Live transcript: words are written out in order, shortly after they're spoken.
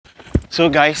So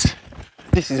guys,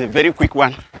 this is a very quick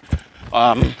one.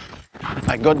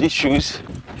 I got these shoes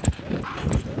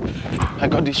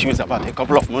about a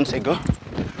couple of months ago,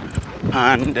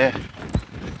 and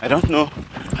I don't know,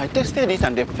 I tested it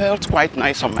and they felt quite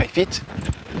nice on my feet,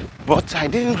 but I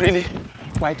didn't really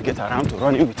quite get around to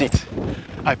running with it.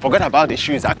 I forgot about the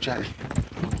shoes actually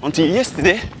until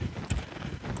yesterday.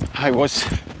 I was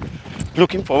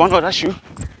looking for one other shoe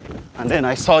and then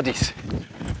I saw this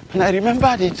and I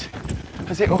remembered it.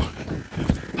 I said, oh,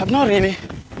 I've not really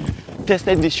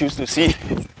tested these shoes to see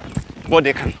what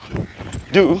they can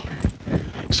do.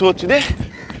 So today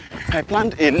I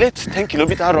planned a late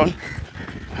 10-kilometer run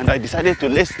and I decided to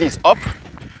lace this up,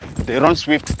 the Run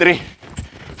Swift 3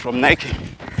 from Nike.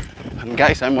 And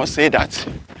guys, I must say that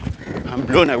I'm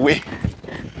blown away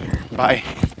by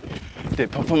the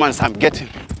performance I'm getting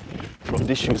from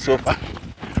this shoe so far.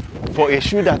 For a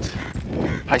shoe that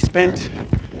I spent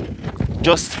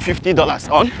just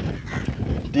 $50 on,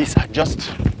 these are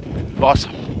just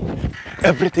awesome.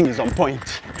 Everything is on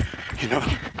point, you know.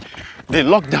 The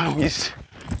lockdown is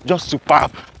just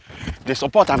superb. The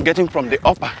support I'm getting from the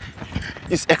upper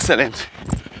is excellent.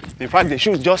 In fact, the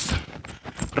shoe just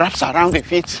wraps around the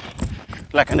feet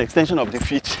like an extension of the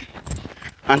feet.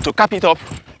 And to cap it up,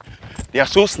 they are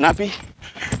so snappy.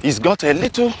 It's got a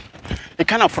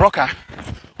kind of rocker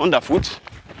underfoot.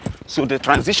 So the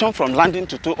transition from landing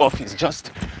to toe off is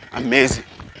just amazing.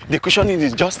 The cushioning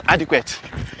is just adequate,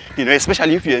 you know,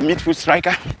 especially if you're a midfoot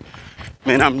striker.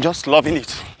 Man, I'm just loving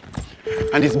it.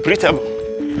 And it's breathable.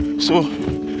 So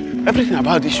everything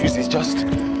about these shoes is just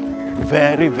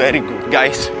very, very good.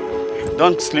 Guys,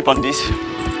 don't sleep on this.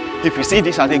 If you see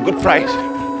this at a good price,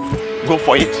 go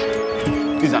for it.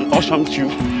 This is an awesome shoe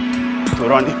to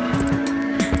run in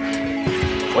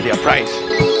for their price.